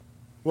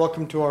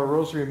Welcome to our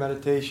Rosary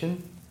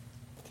Meditation.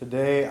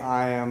 Today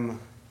I am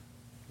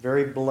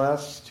very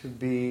blessed to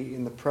be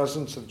in the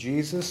presence of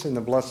Jesus in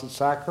the Blessed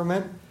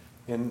Sacrament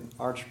in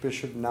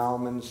Archbishop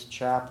Naumann's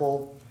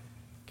chapel,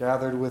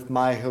 gathered with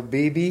my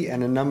Habibi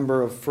and a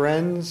number of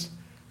friends.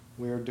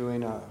 We are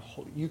doing a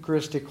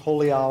Eucharistic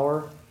Holy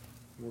Hour.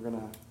 We're going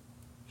to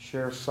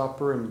share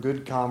supper and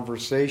good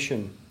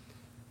conversation.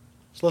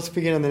 So let's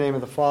begin in the name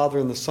of the Father,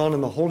 and the Son,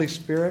 and the Holy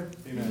Spirit.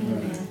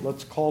 Amen.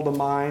 Let's call to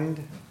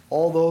mind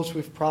all those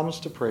we've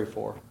promised to pray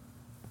for.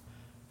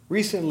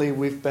 Recently,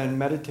 we've been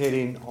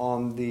meditating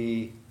on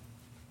the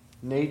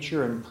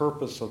nature and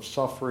purpose of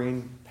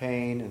suffering,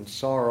 pain, and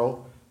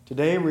sorrow.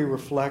 Today, we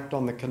reflect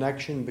on the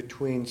connection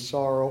between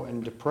sorrow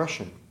and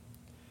depression.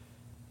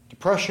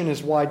 Depression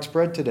is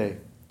widespread today.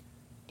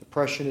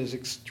 Depression is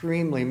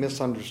extremely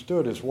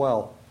misunderstood as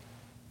well.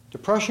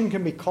 Depression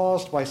can be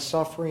caused by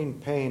suffering,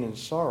 pain, and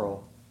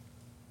sorrow.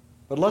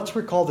 But let's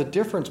recall the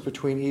difference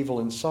between evil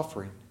and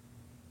suffering.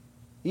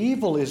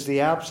 Evil is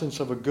the absence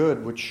of a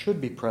good which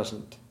should be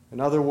present. In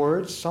other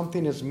words,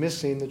 something is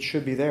missing that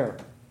should be there.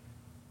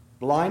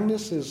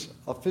 Blindness is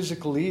a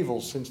physical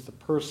evil since the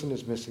person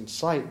is missing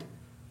sight.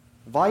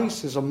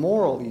 Vice is a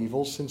moral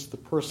evil since the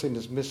person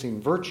is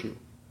missing virtue,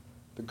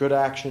 the good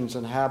actions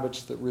and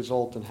habits that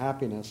result in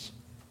happiness.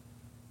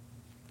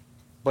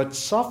 But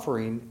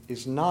suffering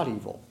is not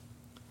evil.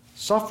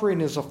 Suffering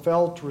is a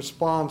felt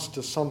response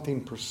to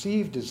something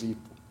perceived as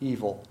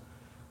evil.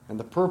 And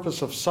the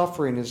purpose of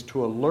suffering is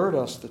to alert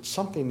us that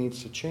something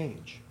needs to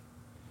change.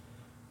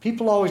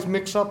 People always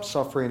mix up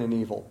suffering and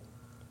evil,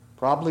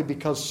 probably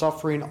because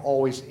suffering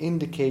always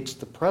indicates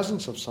the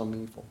presence of some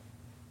evil.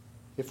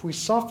 If we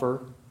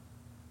suffer,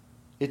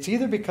 it's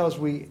either because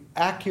we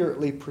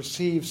accurately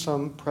perceive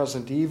some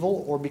present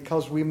evil or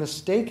because we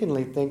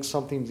mistakenly think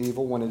something's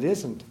evil when it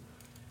isn't.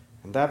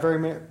 And that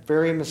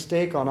very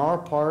mistake on our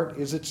part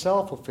is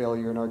itself a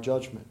failure in our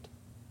judgment.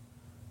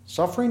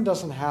 Suffering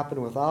doesn't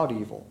happen without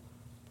evil.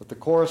 But the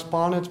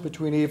correspondence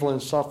between evil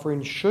and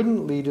suffering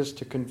shouldn't lead us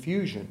to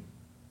confusion.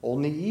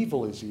 Only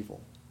evil is evil.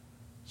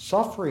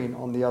 Suffering,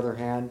 on the other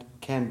hand,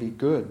 can be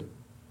good.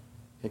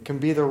 It can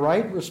be the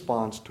right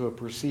response to a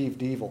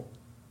perceived evil.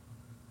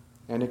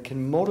 And it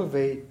can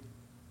motivate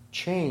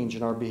change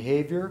in our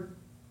behavior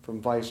from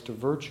vice to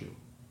virtue.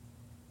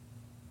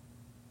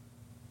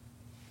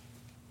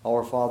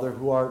 Our Father,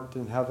 who art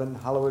in heaven,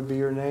 hallowed be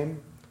your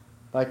name.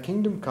 Thy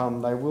kingdom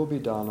come, thy will be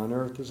done, on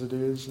earth as it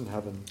is in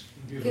heaven.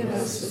 Give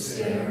us this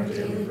day our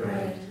daily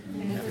bread,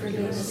 and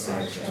forgive us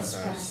our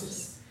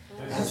trespasses,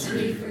 as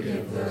we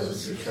forgive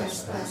those who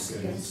trespass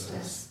against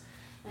us.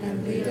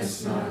 And lead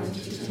us not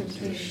into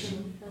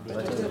temptation,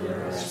 but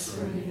deliver us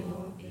from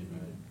evil.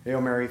 Amen.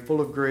 Hail Mary,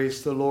 full of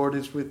grace, the Lord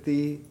is with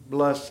thee.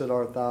 Blessed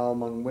art thou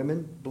among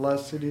women.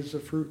 Blessed is the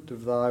fruit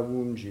of thy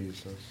womb,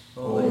 Jesus.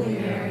 Holy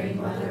Mary,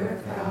 Mother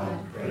of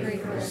God, pray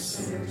for us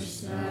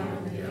sinners, now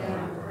and at the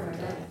hour of our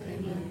death.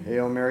 Amen.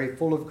 Hail Mary,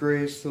 full of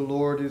grace, the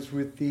Lord is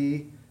with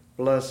thee.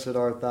 Blessed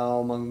art thou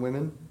among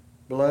women.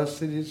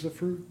 Blessed is the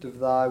fruit of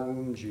thy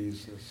womb,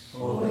 Jesus.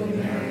 Holy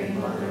Mary,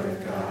 Mother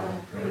of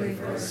God, pray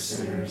for us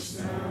sinners,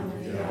 now and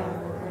at the hour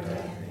of our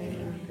death.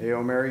 Amen.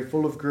 Hail Mary,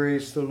 full of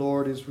grace, the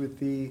Lord is with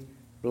thee.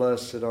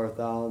 Blessed art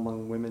thou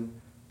among women.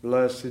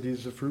 Blessed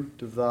is the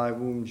fruit of thy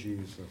womb,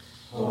 Jesus.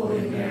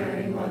 Holy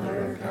Mary,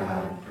 Mother of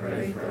God,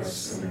 pray for us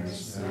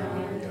sinners,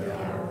 now and at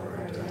the hour of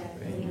our death.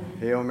 Amen.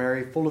 Hail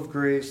Mary, full of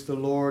grace, the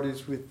Lord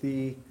is with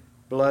thee.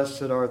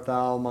 Blessed art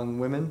thou among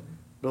women.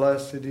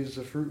 Blessed is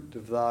the fruit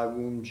of thy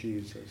womb,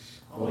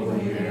 Jesus.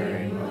 Holy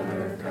Mary,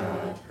 Mother of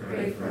God,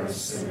 pray for us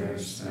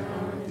sinners,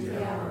 now and at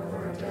the hour of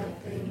our death.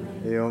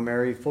 Amen. Hail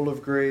Mary, full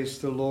of grace,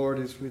 the Lord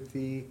is with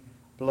thee.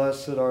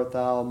 Blessed art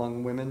thou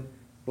among women.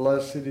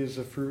 Blessed is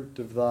the fruit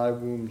of thy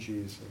womb,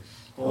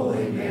 Jesus.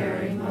 Holy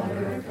Mary,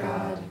 Mother of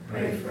God,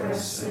 pray for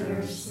us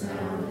sinners,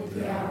 now and at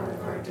the hour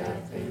of our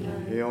death.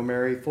 Amen. Hail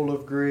Mary, full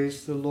of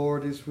grace, the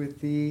Lord is with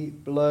thee.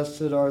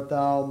 Blessed art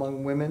thou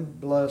among women.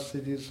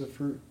 Blessed is the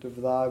fruit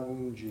of thy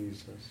womb,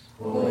 Jesus.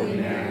 Holy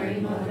Mary,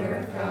 Mother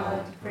of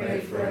God, pray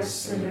for us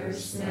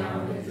sinners,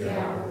 now and at the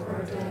hour of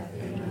our death.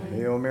 Amen.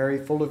 Hail Mary,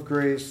 full of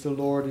grace, the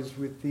Lord is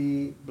with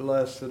thee.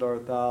 Blessed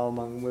art thou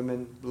among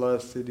women.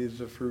 Blessed is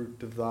the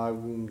fruit of thy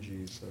womb,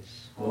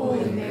 Jesus.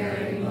 Holy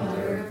Mary,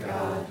 Mother of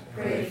God,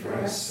 pray for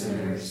us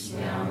sinners,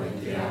 now and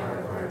at the hour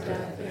of our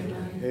death.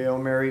 Amen. Hail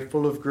Mary,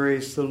 full of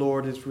grace, the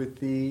Lord is with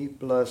thee.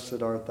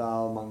 Blessed art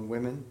thou among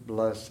women.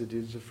 Blessed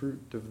is the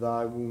fruit of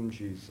thy womb,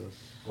 Jesus.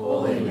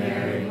 Holy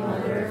Mary,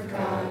 Mother of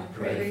God,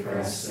 pray for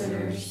us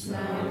sinners,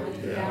 now and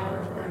at the hour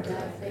of our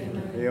death.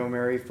 Amen. Hail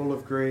Mary, full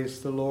of grace,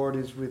 the Lord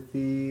is with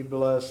thee.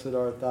 Blessed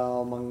art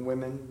thou among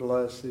women.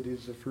 Blessed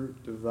is the fruit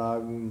of thy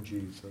womb,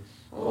 Jesus.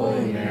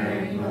 Holy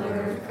Mary,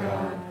 Mother of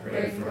God,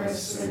 pray for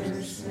us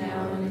sinners,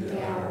 now and at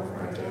the hour of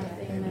our death.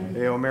 Amen.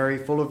 Hail Mary,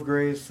 full of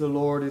grace, the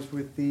Lord is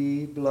with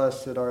thee.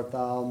 Blessed art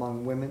thou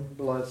among women.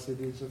 Blessed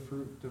is the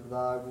fruit of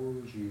thy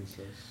womb,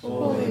 Jesus.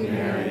 Holy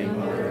Mary,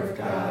 Mother of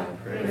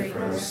God, pray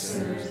for us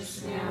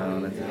sinners, now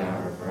and at the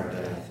hour of our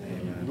death.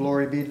 Amen.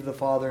 Glory be to the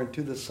Father, and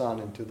to the Son,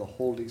 and to the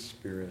Holy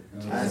Spirit.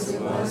 As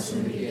it was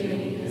in the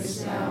beginning,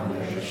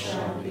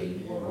 shall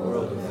be,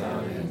 world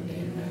without end.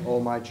 Amen. O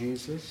my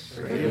Jesus,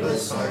 forgive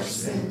us our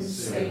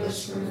sins, save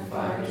us from the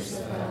fires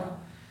of hell.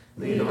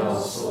 Lead all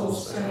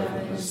souls to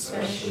heaven,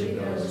 especially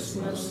those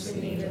most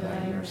in need of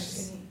thy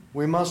mercy.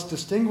 we must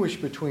distinguish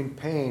between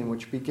pain,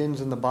 which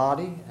begins in the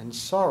body, and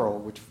sorrow,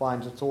 which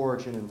finds its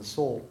origin in the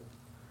soul.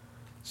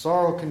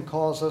 Sorrow can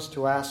cause us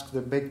to ask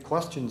the big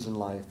questions in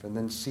life and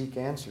then seek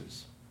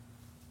answers.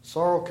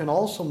 Sorrow can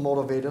also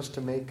motivate us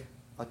to make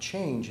a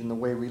change in the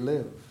way we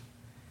live.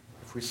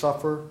 If we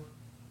suffer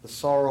the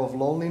sorrow of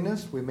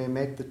loneliness, we may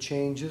make the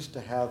changes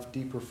to have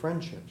deeper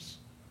friendships.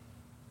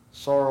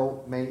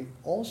 Sorrow may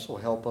also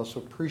help us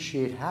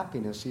appreciate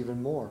happiness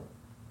even more.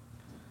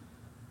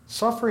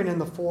 Suffering in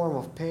the form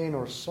of pain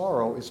or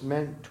sorrow is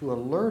meant to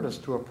alert us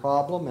to a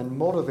problem and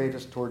motivate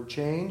us toward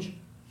change,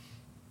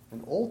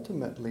 and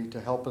ultimately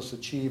to help us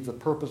achieve the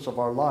purpose of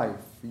our life,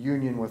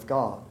 union with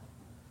God.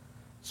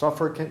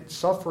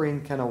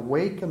 Suffering can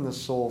awaken the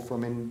soul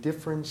from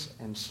indifference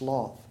and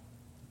sloth,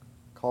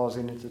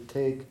 causing it to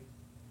take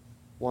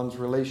one's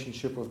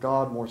relationship with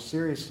God more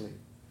seriously.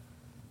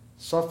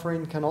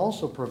 Suffering can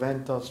also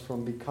prevent us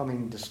from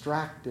becoming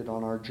distracted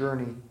on our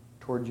journey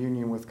toward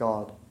union with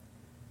God.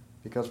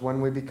 Because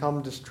when we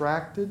become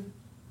distracted,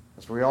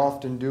 as we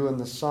often do in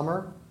the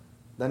summer,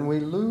 then we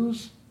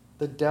lose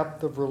the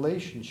depth of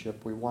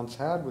relationship we once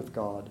had with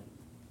God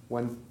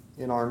when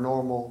in our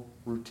normal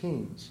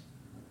routines.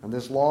 And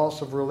this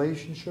loss of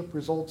relationship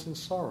results in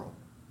sorrow,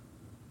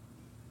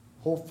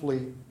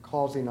 hopefully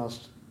causing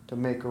us to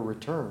make a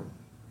return.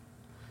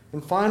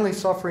 And finally,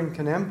 suffering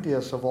can empty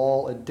us of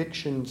all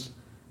addictions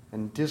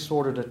and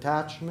disordered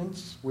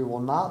attachments we will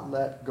not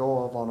let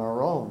go of on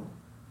our own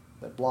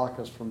that block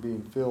us from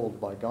being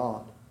filled by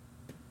God.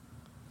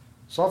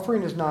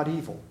 Suffering is not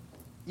evil.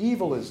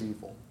 Evil is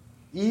evil.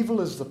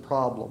 Evil is the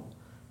problem,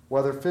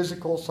 whether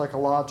physical,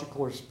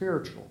 psychological, or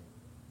spiritual.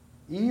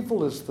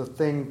 Evil is the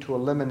thing to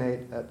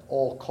eliminate at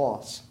all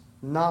costs,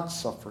 not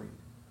suffering.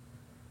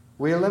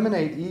 We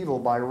eliminate evil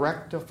by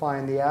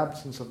rectifying the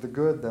absence of the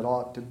good that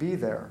ought to be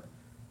there,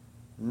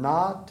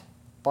 not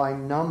by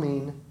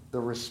numbing the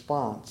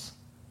response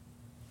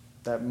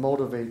that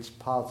motivates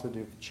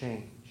positive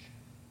change.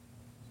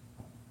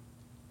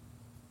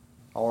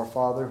 Our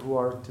Father who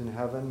art in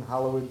heaven,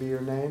 hallowed be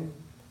your name.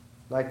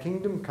 Thy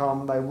kingdom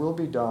come, thy will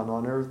be done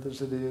on earth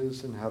as it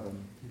is in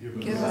heaven.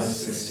 Give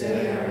us this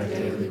day our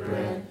daily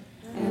bread,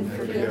 and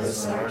forgive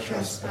us our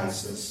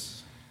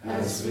trespasses,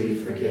 as we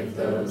forgive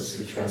those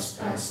who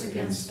trespass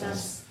against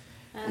us.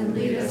 And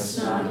lead us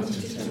not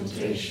into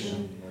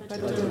temptation, but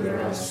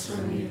deliver us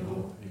from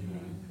evil.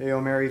 Amen.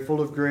 Hail Mary,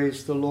 full of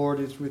grace, the Lord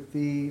is with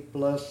thee.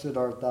 Blessed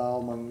art thou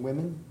among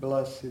women.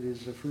 Blessed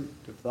is the fruit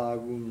of thy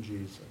womb,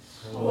 Jesus.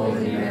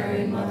 Holy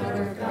Mary,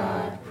 Mother of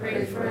God,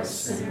 pray for us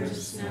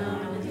sinners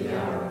now and at the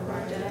hour of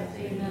our death.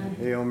 Amen.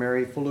 Hail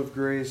Mary, full of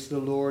grace, the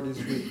Lord is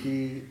with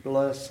thee.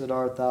 Blessed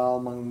art thou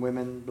among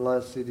women.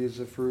 Blessed is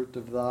the fruit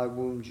of thy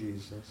womb,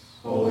 Jesus.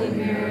 Holy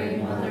Mary,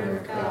 Mother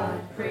of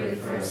God, pray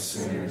for us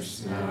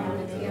sinners now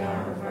and at the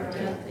hour of our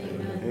death.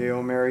 Amen.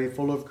 Hail Mary,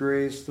 full of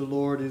grace, the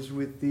Lord is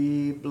with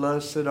thee.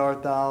 Blessed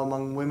art thou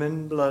among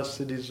women.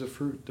 Blessed is the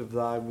fruit of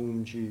thy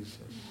womb, Jesus.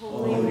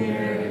 Holy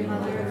Mary,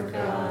 Mother of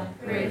God,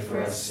 pray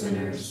for us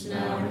sinners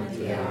now and at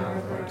the hour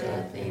of our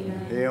death.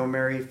 Amen. Hail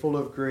Mary, full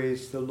of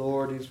grace, the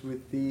Lord is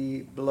with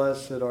thee.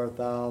 Blessed art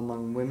thou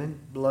among women.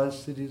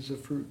 Blessed is the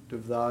fruit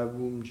of thy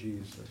womb,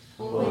 Jesus.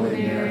 Holy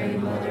Mary,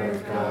 Mother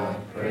of God,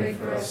 pray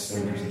for us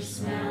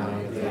sinners now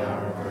and at the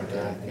hour of our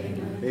death.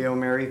 Amen. Hail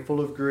Mary, full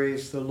of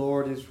grace, the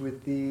Lord is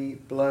with thee.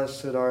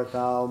 Blessed art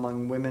thou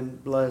among women.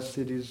 Blessed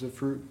is the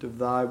fruit of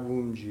thy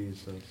womb,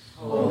 Jesus.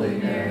 Holy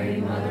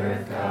Mary, Mother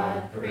of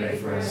God, pray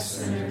for us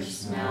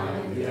sinners now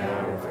and at the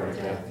hour of our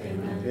death.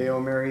 Amen. Hail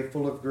Mary,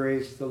 full of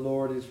grace, the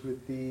Lord is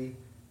with thee.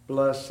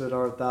 Blessed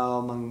art thou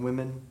among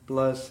women.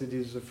 Blessed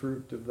is the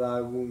fruit of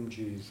thy womb,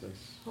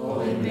 Jesus.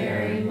 Holy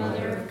Mary,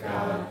 Mother of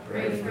God,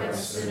 pray for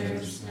us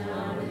sinners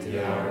now and at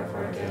the hour of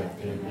our death.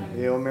 Amen.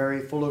 Hail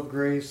Mary, full of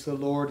grace, the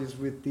Lord is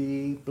with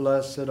thee.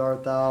 Blessed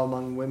art thou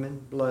among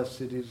women.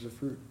 Blessed is the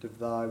fruit of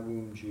thy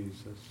womb,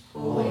 Jesus.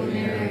 Holy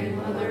Mary,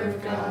 Mother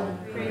of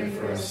God, pray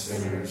for us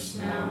sinners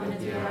now and at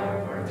the hour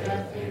of our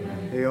death.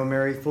 Amen. Hail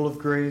Mary, full of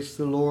grace,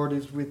 the Lord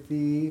is with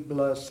thee.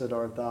 Blessed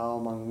art thou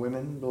among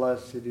women.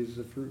 Blessed is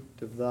the fruit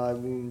of thy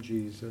womb,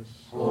 Jesus.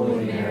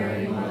 Holy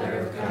Mary, Mother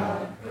of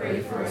God,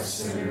 pray for us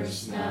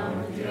sinners now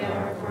and at the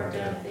hour of our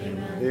death.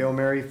 Amen. Hail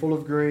Mary, full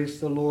of grace,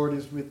 the Lord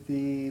is with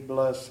thee.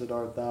 Blessed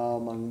art thou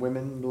among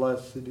women.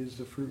 Blessed is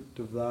the fruit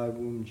of thy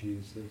womb,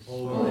 Jesus.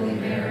 Holy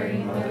Mary,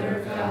 Mother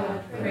of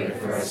God, pray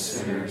for us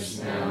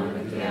sinners now and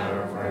at the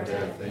hour of our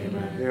death.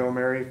 Amen. Hail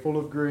Mary, full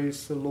of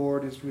grace, the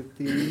Lord is with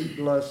thee.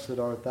 Blessed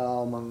art thou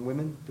among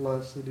women.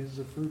 Blessed is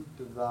the fruit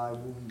of thy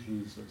womb,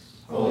 Jesus.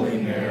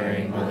 Holy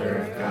Mary, Mother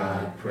of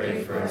God,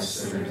 pray for us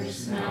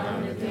sinners now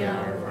and at the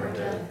hour of our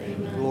death.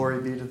 Amen.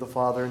 Glory be to the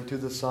Father, and to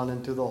the Son,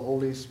 and to the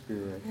Holy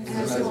Spirit.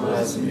 As it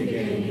was in the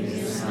beginning,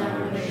 is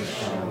now, and ever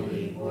shall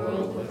be,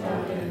 world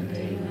without end.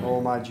 Amen.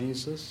 O my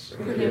Jesus,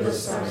 forgive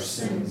us our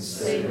sins,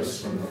 save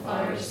us from the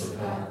fires of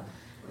hell.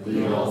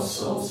 Lead all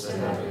souls to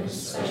heaven,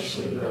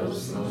 especially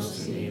those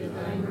most in need of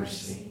thy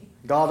mercy.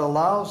 God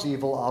allows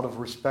evil out of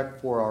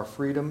respect for our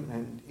freedom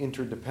and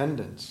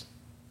interdependence,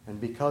 and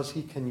because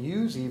he can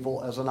use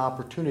evil as an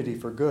opportunity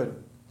for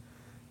good.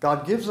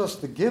 God gives us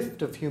the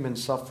gift of human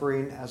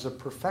suffering as a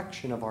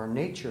perfection of our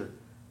nature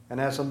and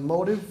as a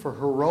motive for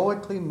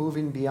heroically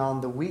moving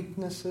beyond the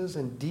weaknesses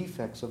and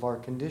defects of our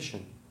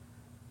condition.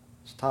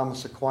 As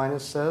Thomas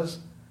Aquinas says,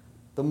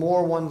 the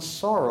more one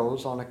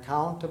sorrows on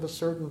account of a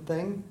certain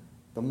thing,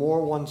 the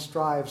more one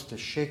strives to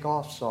shake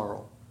off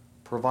sorrow,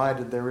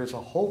 provided there is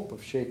a hope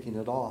of shaking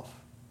it off.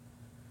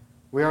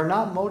 We are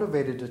not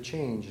motivated to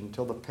change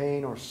until the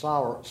pain or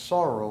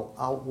sorrow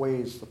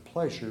outweighs the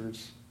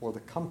pleasures or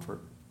the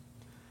comfort.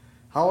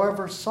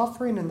 However,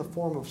 suffering in the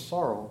form of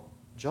sorrow,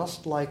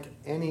 just like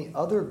any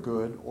other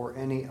good or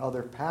any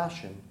other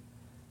passion,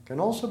 can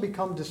also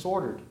become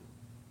disordered.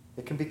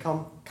 It can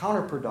become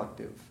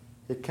counterproductive.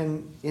 It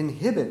can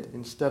inhibit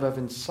instead of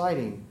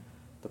inciting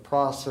the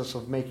process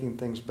of making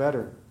things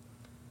better.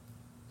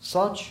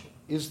 Such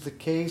is the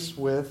case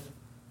with,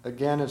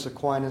 again as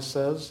Aquinas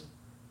says,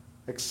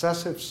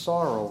 excessive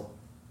sorrow,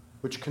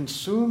 which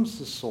consumes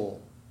the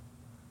soul.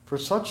 For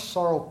such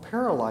sorrow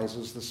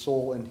paralyzes the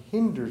soul and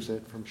hinders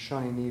it from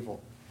shunning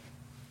evil.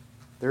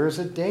 There is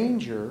the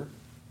danger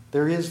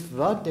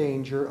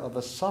of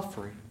a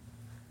suffering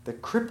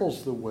that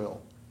cripples the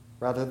will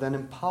rather than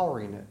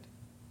empowering it,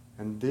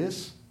 and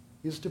this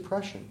is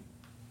depression.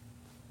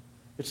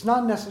 It's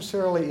not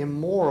necessarily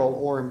immoral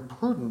or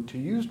imprudent to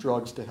use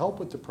drugs to help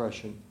with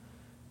depression,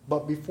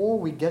 but before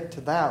we get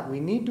to that, we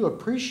need to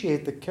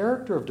appreciate the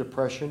character of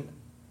depression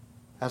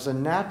as a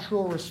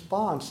natural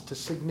response to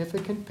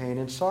significant pain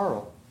and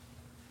sorrow.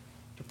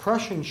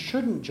 Depression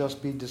shouldn't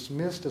just be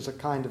dismissed as a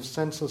kind of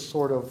senseless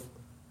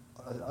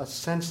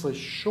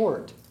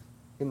short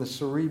in the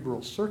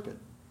cerebral circuit.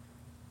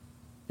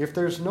 If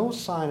there's no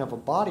sign of a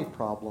body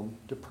problem,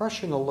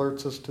 depression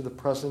alerts us to the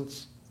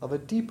presence of a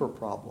deeper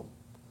problem,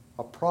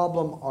 a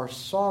problem our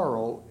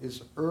sorrow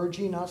is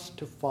urging us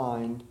to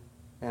find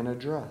and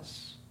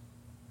address.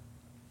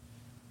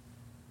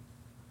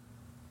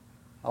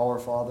 Our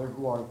Father,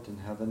 who art in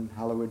heaven,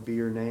 hallowed be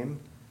your name.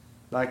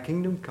 Thy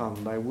kingdom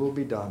come, thy will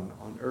be done,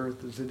 on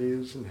earth as it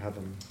is in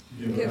heaven.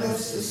 Give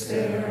us this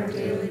day our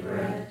daily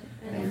bread,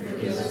 and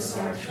forgive us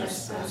our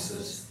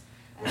trespasses,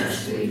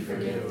 as we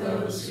forgive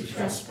those who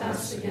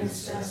trespass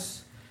against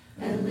us.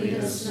 And lead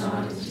us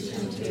not into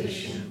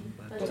temptation,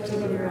 but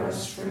deliver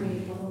us from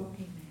evil.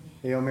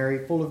 Hail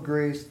Mary, full of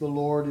grace, the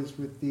Lord is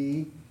with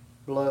thee.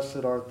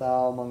 Blessed art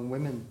thou among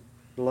women.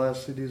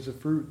 Blessed is the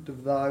fruit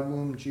of thy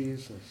womb,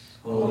 Jesus.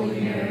 Holy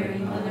Mary,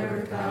 Mother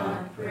of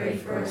God, pray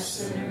for us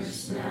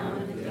sinners, now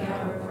and at the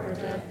hour of our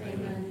death.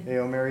 Amen.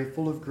 Hail Mary,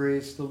 full of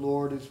grace, the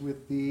Lord is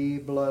with thee.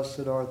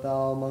 Blessed art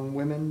thou among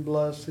women.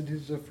 Blessed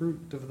is the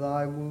fruit of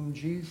thy womb,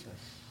 Jesus.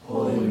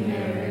 Holy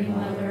Mary,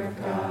 Mother of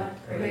God,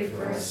 pray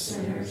for us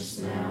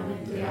sinners, now and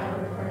at the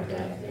hour of our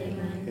death.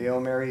 Amen. Hail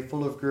Mary,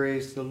 full of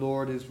grace, the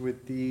Lord is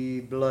with thee.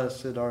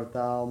 Blessed art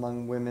thou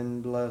among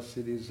women. Blessed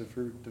is the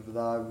fruit of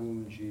thy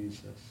womb,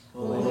 Jesus.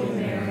 Holy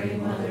Mary,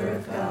 Mother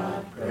of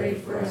God, pray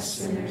for us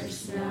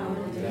sinners, now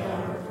and at the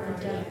hour of our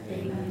death.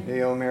 Amen.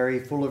 Hail Mary,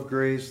 full of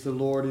grace, the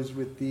Lord is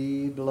with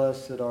thee.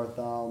 Blessed art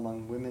thou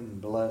among women.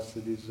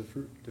 Blessed is the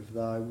fruit of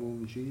thy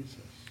womb,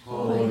 Jesus.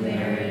 Holy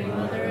Mary,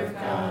 Mother of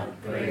God,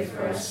 pray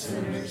for us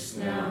sinners,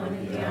 now and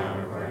at the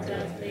hour of our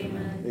death.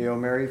 Amen. Hail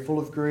Mary, full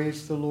of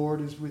grace, the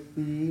Lord is with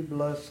thee.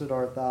 Blessed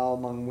art thou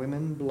among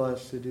women.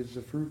 Blessed is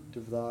the fruit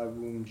of thy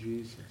womb,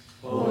 Jesus.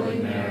 Holy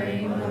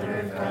Mary,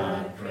 Mother of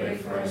God, pray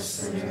for us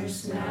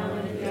sinners, now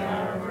and at the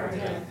hour of our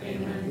death.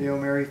 Amen. Hail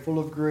Mary, full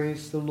of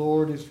grace, the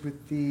Lord is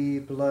with thee.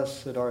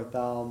 Blessed art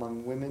thou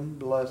among women.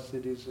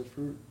 Blessed is the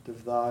fruit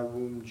of thy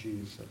womb,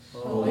 Jesus.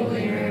 Holy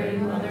Mary,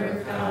 Mother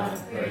of God,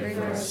 pray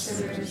for us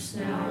sinners,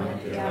 now and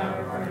at the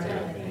hour of our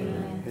death.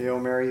 Amen. Hail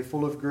Mary,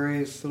 full of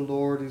grace, the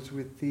Lord is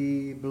with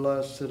thee.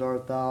 Blessed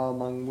art thou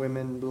among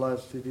women.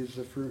 Blessed is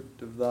the fruit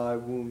of thy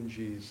womb,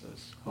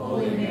 Jesus.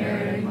 Holy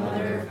Mary,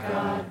 Mother of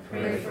God,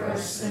 pray for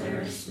us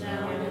sinners,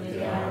 now and at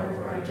the hour of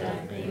our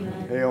death.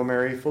 Amen. Hail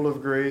Mary, full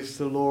of grace,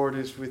 the Lord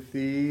is with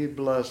thee.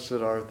 Blessed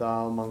art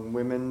thou among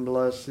women.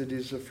 Blessed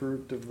is the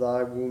fruit of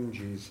thy womb,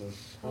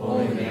 Jesus.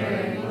 Holy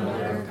Mary,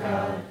 Mother of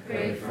God,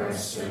 pray for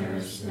us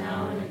sinners,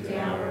 now and at the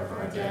hour of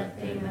our death.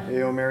 Amen.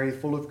 Hail Mary,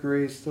 full of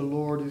grace, the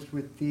Lord is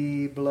with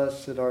thee.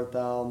 Blessed art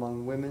thou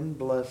among women.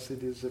 Blessed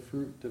is the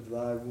fruit of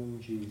thy womb,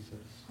 Jesus.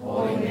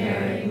 Holy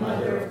Mary,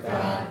 Mother of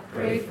God,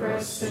 pray for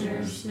us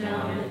sinners,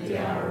 now and at the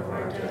hour of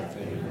our death.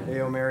 Amen.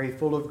 Hail Mary,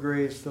 full of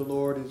grace, the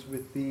Lord is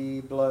with thee.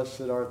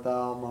 Blessed art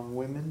thou among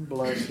women.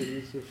 Blessed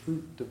is the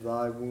fruit of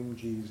thy womb,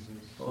 Jesus.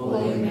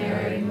 Holy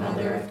Mary,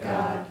 Mother of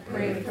God,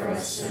 pray for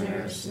us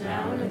sinners,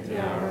 now and at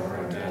the hour of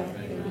our death.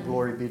 Amen.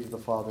 Glory be to the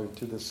Father,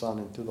 to the Son,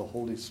 and to the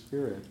Holy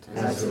Spirit.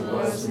 As it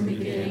was in the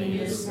beginning,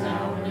 is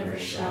now, and ever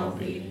shall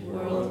be,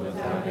 world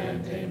without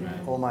end.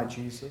 Amen. O my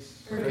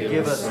Jesus,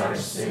 Forgive us our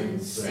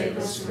sins, save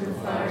us from the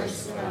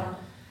fires of hell.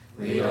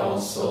 Lead all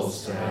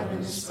souls to heaven,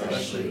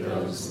 especially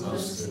those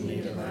most in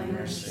need of thy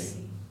mercy.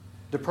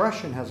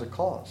 Depression has a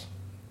cause.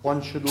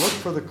 One should look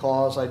for the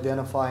cause,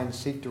 identify, and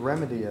seek to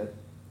remedy it.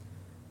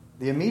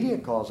 The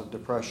immediate cause of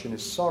depression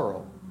is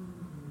sorrow.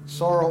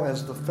 Sorrow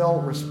as the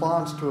felt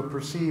response to a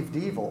perceived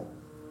evil.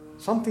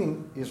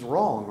 Something is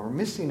wrong or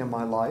missing in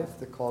my life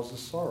that causes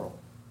sorrow.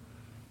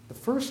 The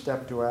first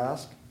step to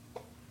ask,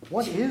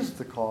 what is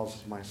the cause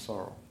of my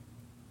sorrow?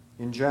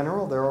 In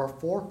general, there are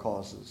 4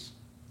 causes.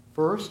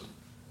 First,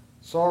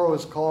 sorrow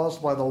is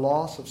caused by the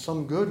loss of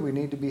some good we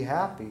need to be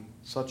happy,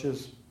 such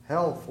as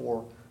health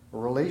or a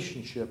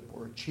relationship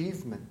or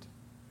achievement,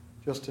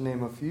 just to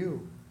name a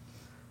few.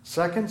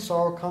 Second,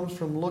 sorrow comes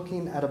from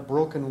looking at a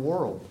broken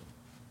world,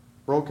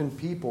 broken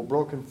people,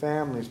 broken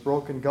families,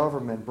 broken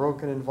government,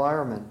 broken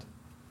environment.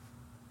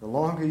 The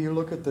longer you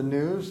look at the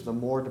news, the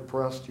more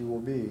depressed you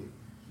will be.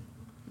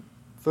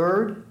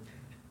 Third,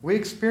 we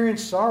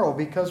experience sorrow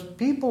because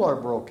people are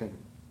broken,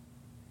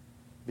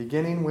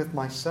 beginning with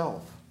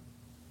myself.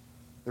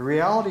 The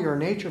reality or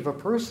nature of a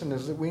person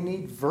is that we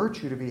need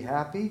virtue to be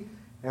happy,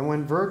 and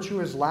when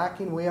virtue is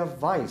lacking, we have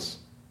vice,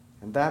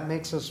 and that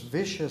makes us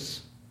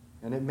vicious,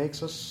 and it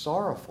makes us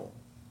sorrowful,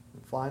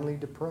 and finally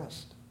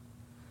depressed.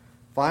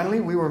 Finally,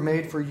 we were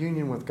made for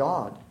union with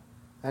God,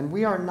 and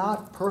we are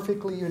not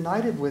perfectly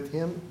united with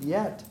Him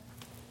yet,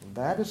 and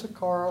that is a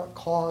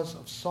cause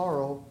of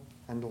sorrow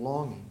and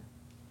longing.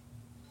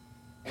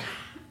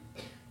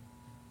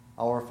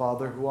 Our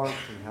Father who art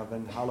in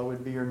heaven,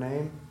 hallowed be your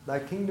name. Thy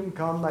kingdom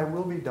come, thy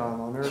will be done,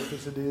 on earth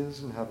as it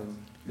is in heaven.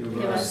 Give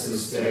us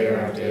this day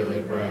our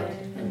daily bread,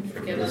 and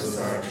forgive us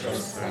our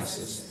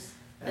trespasses,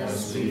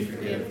 as we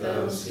forgive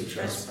those who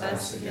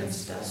trespass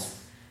against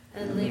us.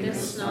 And lead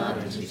us not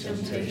into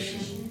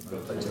temptation,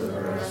 but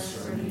deliver us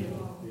from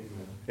evil.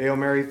 Hail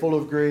Mary, full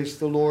of grace,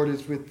 the Lord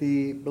is with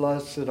thee.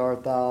 Blessed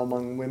art thou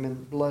among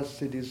women.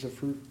 Blessed is the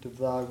fruit of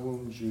thy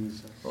womb,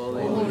 Jesus.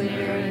 Holy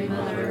Mary,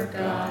 Mother of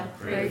God,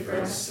 pray for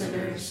us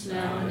sinners,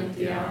 now and at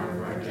the hour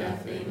of our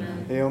death.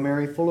 Amen. Hail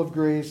Mary, full of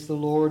grace, the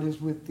Lord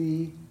is with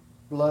thee.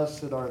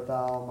 Blessed art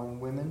thou among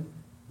women.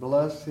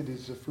 Blessed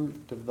is the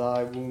fruit of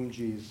thy womb,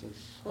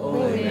 Jesus.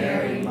 Holy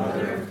Mary,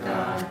 Mother of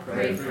God,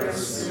 pray for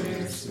us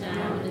sinners,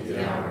 now and at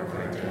the hour of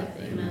our death.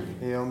 Amen.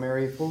 Hail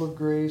Mary, full of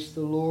grace,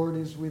 the Lord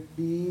is with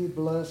thee.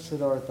 Blessed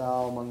art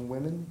thou among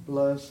women.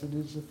 Blessed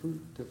is the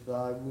fruit of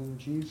thy womb,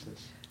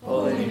 Jesus.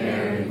 Holy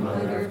Mary,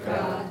 Mother of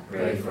God,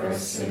 pray for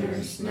us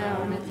sinners,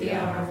 now and at the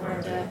hour of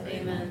our death.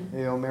 Amen.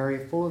 Hail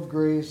Mary, full of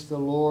grace, the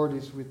Lord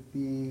is with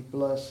thee.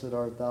 Blessed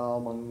art thou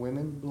among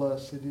women.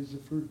 Blessed is the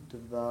fruit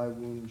of thy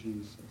womb,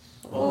 Jesus.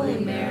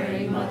 Holy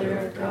Mary, Mother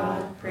of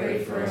God,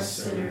 pray for us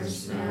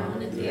sinners, now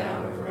and at the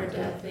hour of our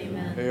death.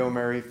 Amen. Hail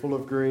Mary, full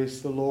of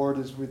grace, the Lord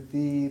is with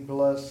thee.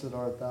 Blessed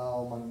art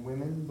thou among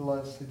women.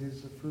 Blessed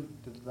is the fruit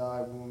of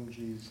thy womb,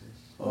 Jesus.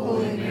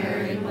 Holy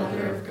Mary,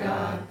 Mother of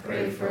God,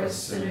 pray for us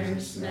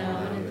sinners,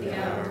 now and at the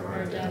hour of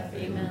our death.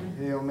 Amen.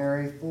 Hail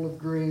Mary, full of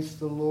grace,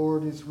 the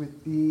Lord is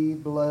with thee.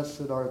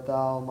 Blessed art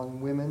thou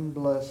among women.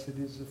 Blessed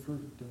is the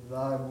fruit of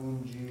thy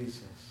womb,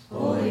 Jesus.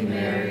 Holy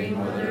Mary,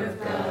 Mother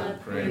of God,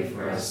 pray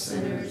for us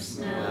sinners,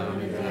 now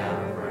and at the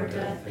hour of our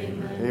death.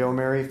 Amen. Hail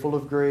Mary, full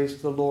of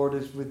grace, the Lord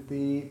is with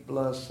thee.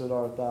 Blessed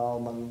art thou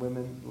among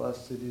women.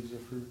 Blessed is the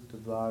fruit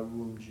of thy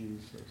womb,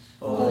 Jesus.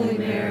 Holy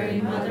Mary,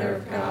 Mother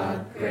of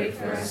God, pray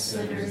for us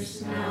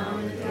sinners, now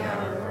and at the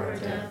hour of our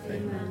death.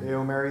 Amen.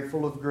 Hail Mary,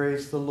 full of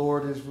grace, the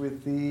Lord is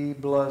with thee.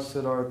 Blessed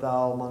art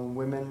thou among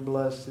women.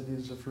 Blessed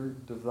is the fruit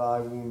of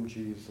thy womb,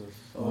 Jesus.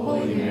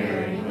 Holy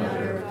Mary,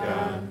 Mother of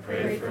God,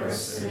 pray for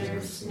us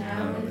sinners,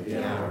 now and at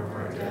the hour of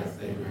our death.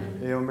 Amen.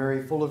 Hail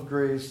Mary, full of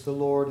grace, the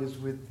Lord is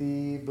with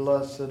thee.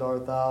 Blessed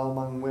art thou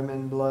among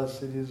women.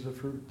 Blessed is the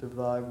fruit of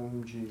thy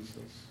womb,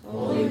 Jesus.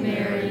 Holy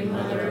Mary,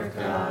 Mother of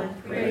God,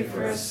 pray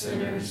for us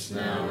sinners,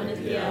 now and at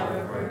the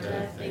hour of our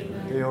death.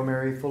 Amen. Hail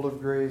Mary, full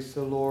of grace,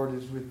 the Lord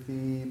is with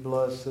thee.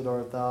 Blessed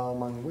art thou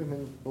among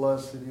women.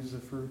 Blessed is the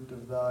fruit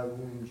of thy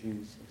womb,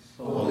 Jesus.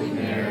 Holy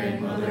Mary,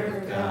 Mother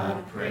of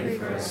God, pray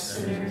for us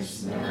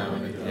sinners, now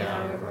and at the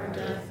hour of our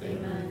death.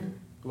 Amen.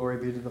 Glory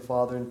be to the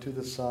Father, and to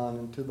the Son,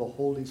 and to the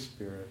Holy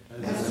Spirit.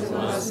 As it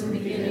was in the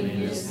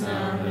beginning, is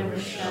now, and ever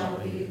shall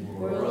be,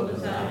 world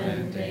without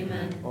end.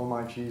 Amen. O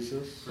my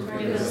Jesus,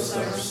 forgive us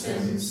our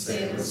sins,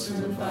 save us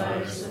from the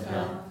fires of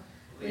hell.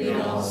 Lead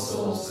all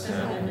souls to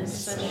heaven,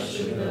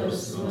 especially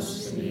those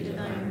most in need of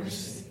thy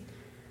mercy.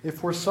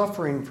 if we're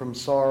suffering from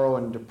sorrow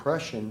and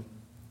depression,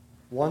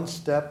 one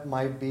step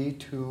might be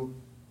to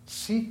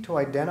seek to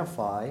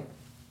identify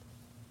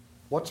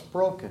what's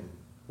broken,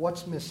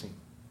 what's missing,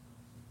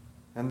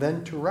 and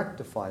then to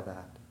rectify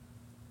that.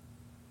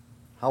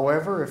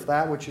 However, if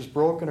that which is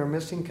broken or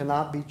missing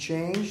cannot be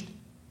changed,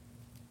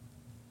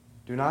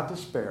 do not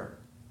despair.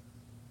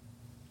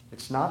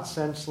 It's not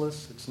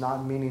senseless, it's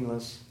not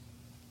meaningless.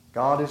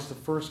 God is the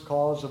first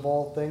cause of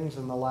all things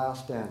and the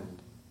last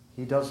end.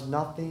 He does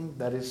nothing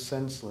that is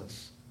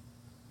senseless.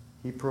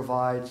 He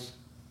provides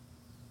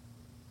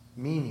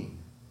meaning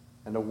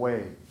and a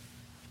way.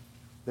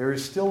 There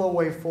is still a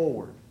way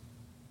forward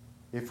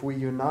if we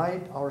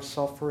unite our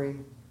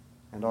suffering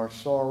and our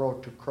sorrow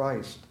to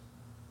Christ.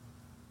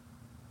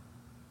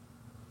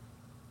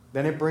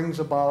 then it brings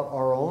about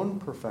our own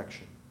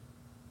perfection.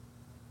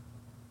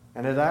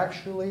 And it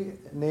actually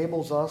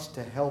enables us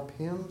to help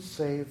Him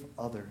save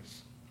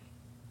others.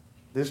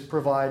 This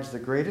provides the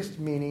greatest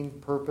meaning,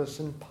 purpose,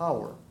 and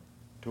power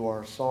to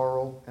our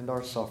sorrow and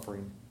our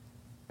suffering,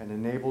 and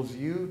enables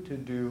you to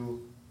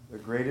do the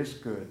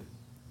greatest good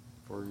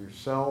for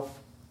yourself,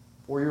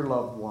 for your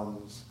loved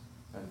ones,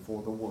 and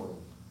for the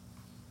world.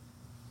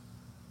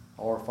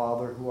 Our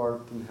Father, who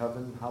art in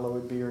heaven,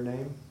 hallowed be your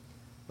name.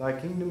 Thy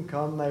kingdom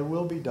come, thy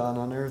will be done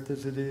on earth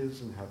as it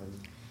is in heaven.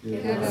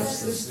 Give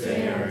us this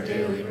day our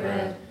daily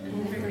bread,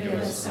 and forgive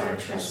us our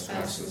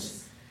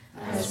trespasses,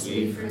 as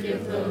we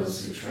forgive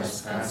those who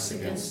trespass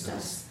against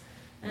us.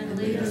 And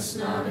lead us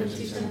not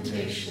into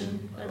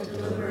temptation, but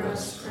deliver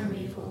us from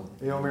evil.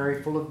 Hail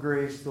Mary, full of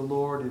grace, the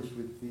Lord is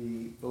with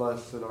thee.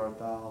 Blessed art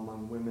thou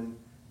among women.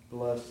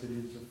 Blessed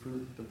is the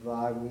fruit of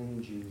thy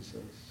womb, Jesus.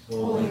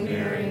 Holy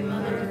Mary,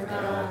 Mother of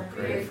God,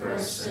 pray for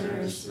us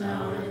sinners,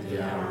 now and at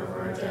the hour of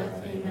our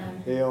death.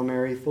 Amen. Hail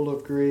Mary, full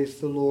of grace,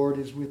 the Lord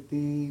is with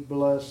thee.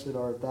 Blessed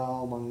art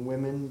thou among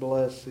women.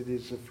 Blessed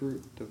is the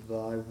fruit of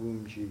thy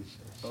womb, Jesus.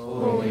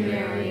 Holy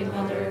Mary,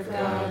 Mother of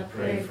God,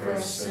 pray for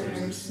us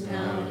sinners,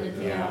 now and at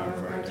the hour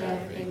of our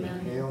death. Amen.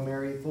 Hail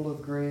Mary, full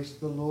of grace,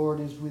 the Lord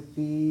is with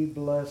thee.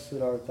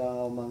 Blessed art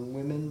thou among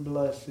women.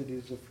 Blessed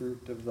is the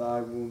fruit of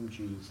thy womb,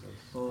 Jesus.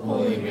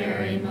 Holy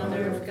Mary,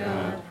 Mother of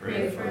God,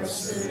 pray for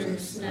us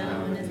sinners,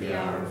 now and at the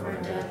hour of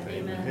our death.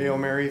 Amen. Hail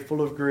Mary,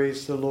 full of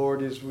grace, the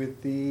Lord is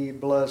with thee.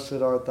 Blessed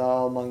art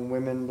thou among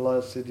women.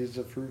 Blessed is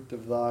the fruit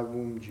of thy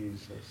womb,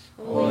 Jesus.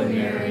 Holy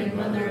Mary,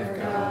 Mother of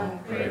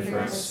God, pray for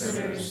us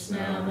sinners,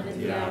 now and at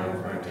the hour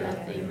of our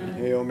death. Amen.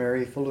 Hail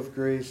Mary, full of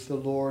grace, the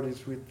Lord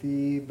is with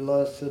thee.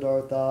 Blessed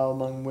art thou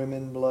among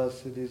women.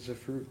 Blessed is the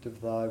fruit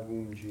of thy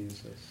womb,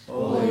 Jesus.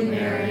 Holy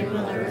Mary,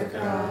 Mother of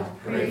God,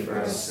 pray for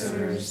us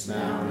sinners,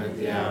 now and at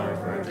the hour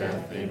of our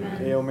death. Amen.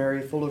 Hail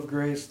Mary, full of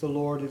grace, the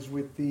Lord is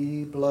with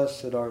thee.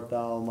 Blessed art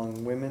thou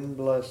among women.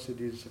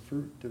 Blessed is the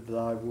fruit of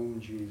thy womb,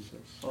 Jesus.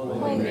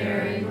 Holy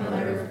Mary,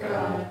 Mother of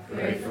God,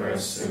 pray for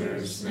us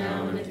sinners,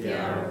 now and at the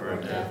hour of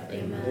our death.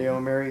 Amen.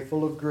 Hail Mary,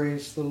 full of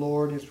grace, the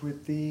Lord is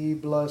with thee.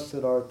 Blessed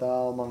art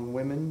thou among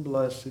women.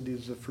 Blessed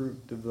is the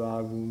fruit of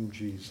thy womb,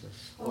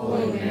 Jesus.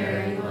 Holy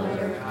Mary,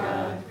 Mother of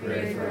God,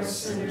 pray for us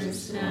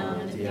sinners, now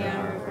and at the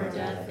hour of our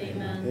death.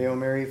 Amen. Hail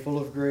Mary, full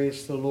of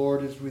grace, the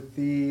Lord is with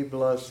thee.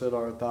 Blessed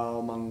art thou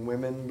among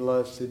women.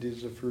 Blessed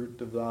is the fruit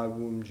of thy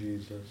womb,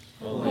 Jesus.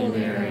 Holy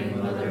Mary,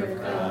 Mother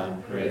of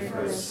God, pray for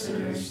us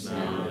sinners,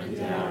 now and at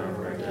the hour of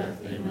our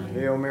death. Amen.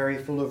 Hail Mary,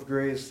 full of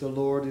grace, the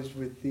Lord is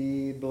with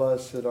thee.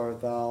 Blessed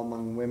art thou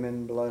among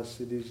women.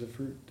 Blessed is the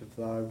fruit of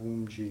thy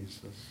womb,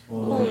 Jesus.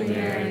 Holy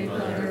Mary,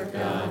 Mother of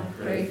God,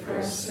 pray for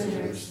us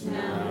sinners,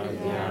 now and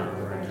at the hour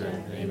of our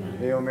death. Amen.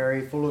 Hail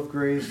Mary, full of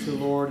grace, the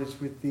Lord is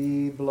with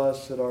thee.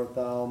 Blessed art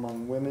thou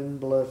among women.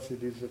 Blessed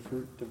is the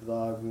fruit of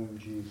thy womb,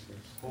 Jesus.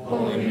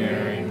 Holy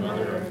Mary,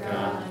 Mother of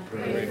God,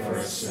 pray for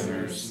us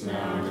sinners,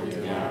 now and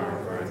at the hour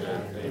of our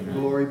death. Amen.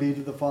 Glory be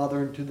to the Father,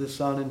 and to the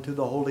Son, and to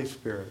the Holy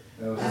Spirit.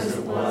 As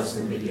it was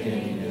in the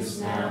beginning,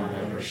 is now,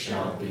 and ever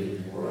shall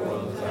be,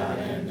 world without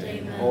end.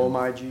 Amen. O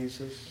my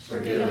Jesus,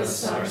 forgive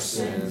us our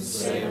sins,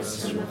 save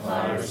us from the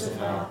fires of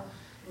hell.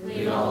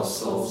 Lead all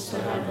souls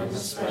to heaven,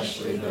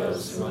 especially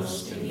those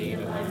most in need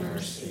of thy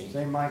mercy.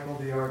 Saint Michael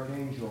the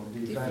Archangel,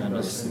 Defend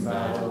us in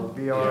battle.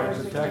 Be our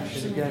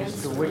protection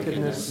against the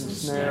wickedness and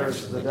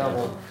snares of the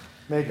devil.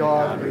 May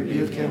God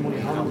rebuke him, we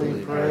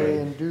humbly pray,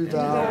 and do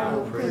thou,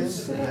 O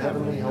Prince of the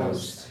heavenly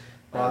host,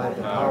 by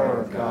the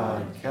power of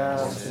God,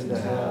 cast into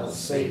hell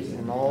Satan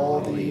and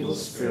all the evil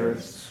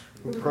spirits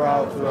who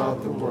prowl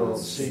throughout the world,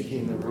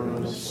 seeking the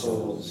ruin of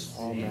souls.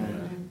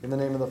 Amen. In the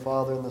name of the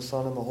Father, and the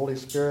Son, and the Holy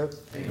Spirit.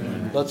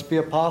 Amen. Let's be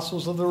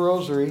apostles of the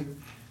Rosary.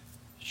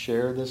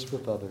 Share this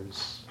with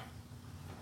others.